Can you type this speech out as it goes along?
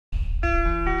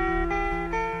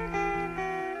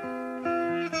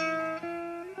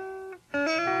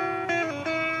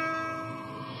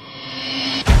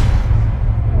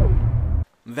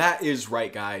That is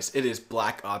right, guys. It is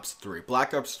Black Ops 3.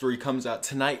 Black Ops 3 comes out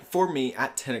tonight for me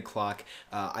at 10 o'clock.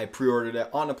 I pre-ordered it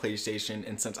on a PlayStation,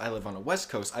 and since I live on the West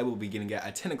Coast, I will be getting it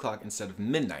at 10 o'clock instead of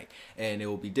midnight. And it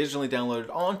will be digitally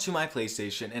downloaded onto my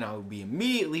PlayStation, and I will be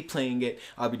immediately playing it.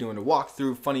 I'll be doing a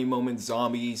walkthrough, funny moments,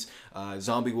 zombies,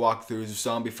 zombie walkthroughs,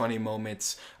 zombie funny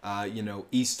moments,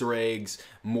 Easter eggs,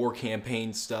 more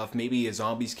campaign stuff, maybe a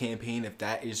zombies campaign if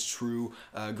that is true,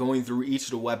 going through each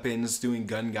of the weapons, doing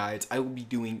gun guides. I will be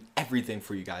doing everything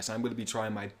for you guys. I'm going to be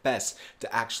trying my best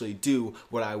to actually do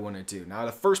what I want to do. Now,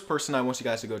 the first person I want you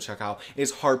guys to go check out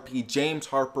is Harpy, James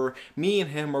Harper. Me and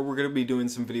him we're going to be doing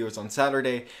some videos on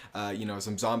Saturday,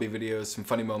 some zombie videos, some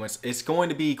funny moments. It's going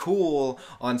to be cool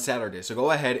on Saturday, so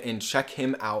go ahead and check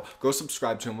him out. Go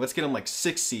subscribe to him. Let's get him like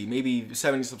 60, maybe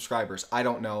 70 subscribers. I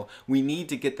don't know. We need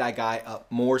to get that guy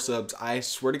up more subs. I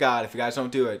swear to God, if you guys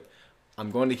don't do it,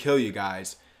 I'm going to kill you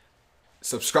guys.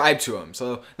 Subscribe to him.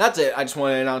 So that's it. I just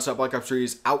want to announce that Black Ops 3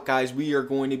 is out, guys. We are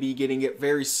going to be getting it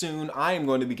very soon. I am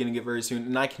going to be getting it very soon,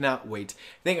 and I cannot wait.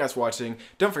 Thank you guys for watching.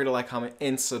 Don't forget to like, comment,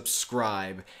 and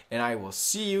subscribe. And I will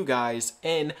see you guys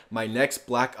in my next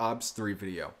Black Ops 3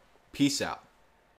 video. Peace out.